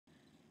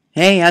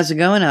Hey, how's it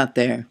going out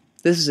there?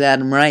 This is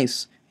Adam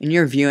Rice, and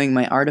you're viewing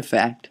my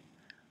artifact.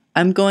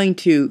 I'm going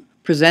to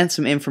present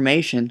some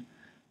information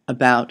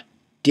about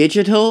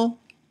digital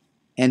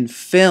and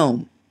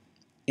film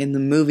in the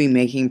movie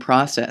making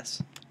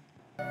process.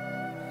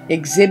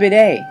 Exhibit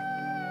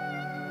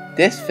A.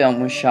 This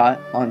film was shot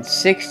on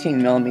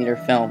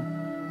 16mm film.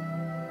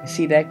 You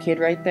see that kid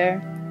right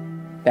there?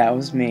 That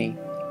was me.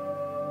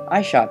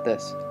 I shot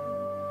this.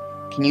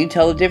 Can you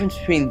tell the difference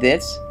between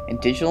this and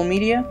digital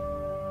media?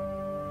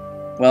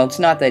 Well, it's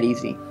not that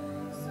easy.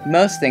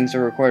 Most things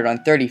are recorded on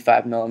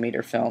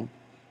 35mm film.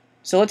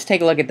 So let's take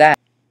a look at that.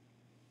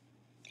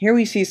 Here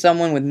we see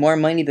someone with more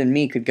money than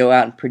me could go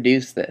out and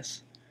produce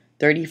this.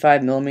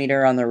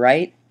 35mm on the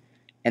right,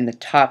 and the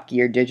Top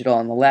Gear digital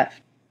on the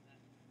left.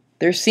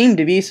 There seem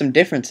to be some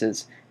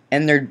differences,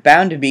 and there are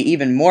bound to be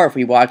even more if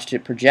we watched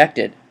it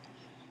projected.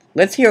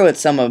 Let's hear what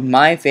some of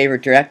my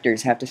favorite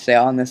directors have to say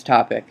on this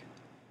topic.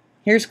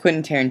 Here's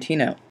Quentin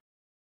Tarantino.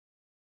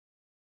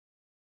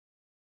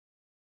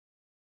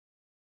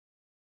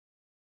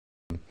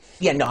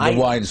 Yeah, no, the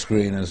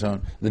widescreen and so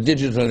on. The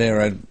digital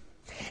era.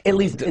 At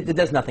least it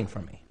does nothing for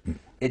me.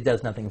 It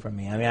does nothing for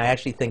me. I mean, I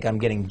actually think I'm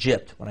getting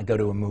gypped when I go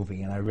to a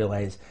movie and I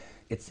realize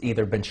it's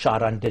either been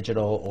shot on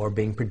digital or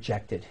being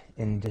projected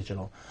in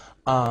digital.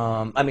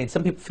 I mean,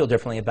 some people feel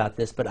differently about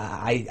this, but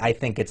I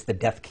think it's the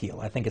death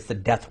keel. I think it's the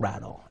death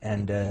rattle,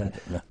 and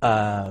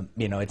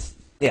you know, it's.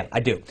 Yeah,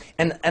 I do.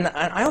 And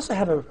I also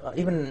have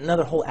even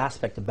another whole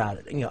aspect about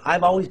it. You know,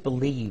 I've always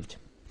believed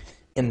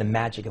in the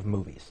magic of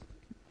movies.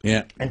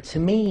 Yeah. And to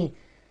me,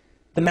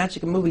 the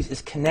magic of movies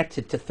is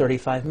connected to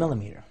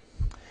 35mm.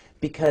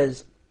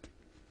 Because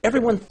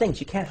everyone thinks,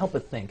 you can't help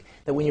but think,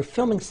 that when you're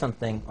filming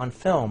something on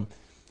film,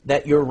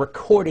 that you're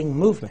recording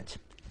movement.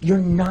 You're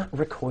not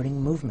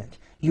recording movement.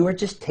 You are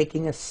just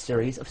taking a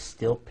series of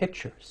still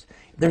pictures.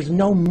 There's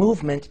no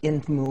movement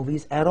in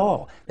movies at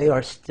all. They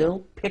are still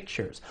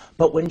pictures.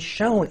 But when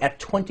shown at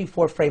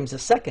 24 frames a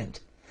second,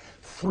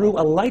 through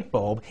a light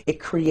bulb, it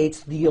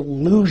creates the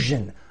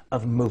illusion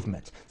of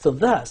movement. So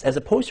thus, as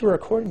opposed to a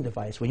recording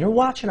device, when you're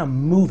watching a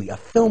movie, a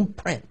film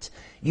print,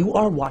 you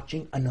are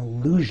watching an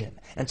illusion.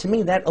 And to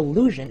me, that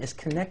illusion is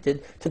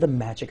connected to the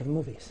magic of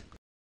movies.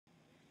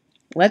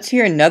 Let's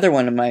hear another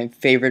one of my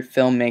favorite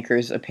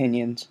filmmakers'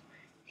 opinions.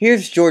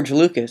 Here's George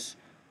Lucas,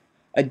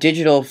 a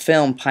digital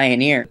film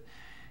pioneer.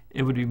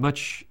 It would be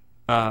much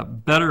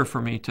better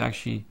for me to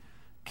actually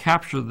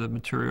capture the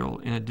material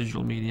in a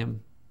digital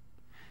medium,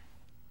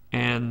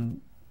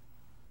 and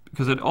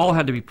because it all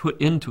had to be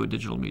put into a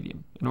digital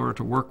medium in order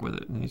to work with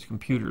it in these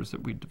computers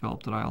that we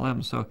developed at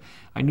ILM. So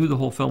I knew the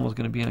whole film was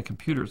going to be in a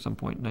computer at some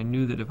point, and I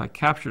knew that if I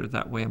captured it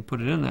that way and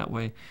put it in that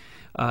way,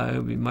 it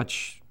would be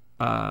much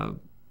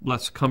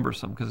less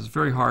cumbersome, because it's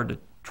very hard to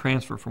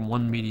transfer from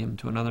one medium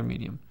to another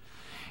medium.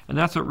 And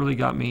that's what really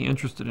got me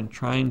interested in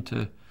trying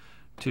to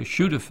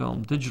shoot a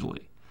film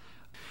digitally.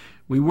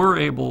 We were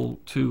able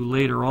to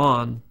later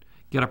on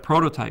get a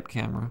prototype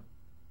camera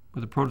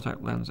with a prototype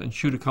lens and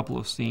shoot a couple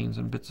of scenes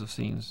and bits of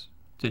scenes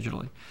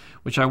digitally,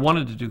 which I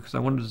wanted to do because I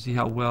wanted to see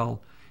how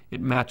well it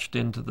matched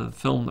into the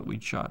film that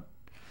we'd shot.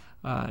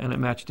 And it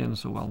matched in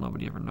so well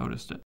nobody ever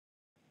noticed it.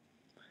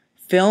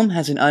 Film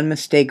has an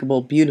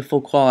unmistakable, beautiful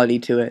quality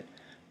to it,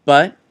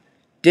 but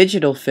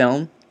digital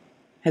film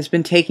has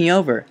been taking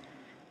over,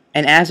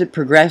 and as it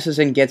progresses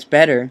and gets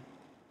better,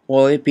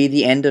 will it be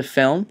the end of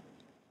film?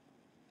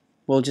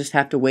 We'll just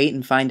have to wait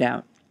and find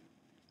out.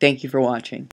 Thank you for watching.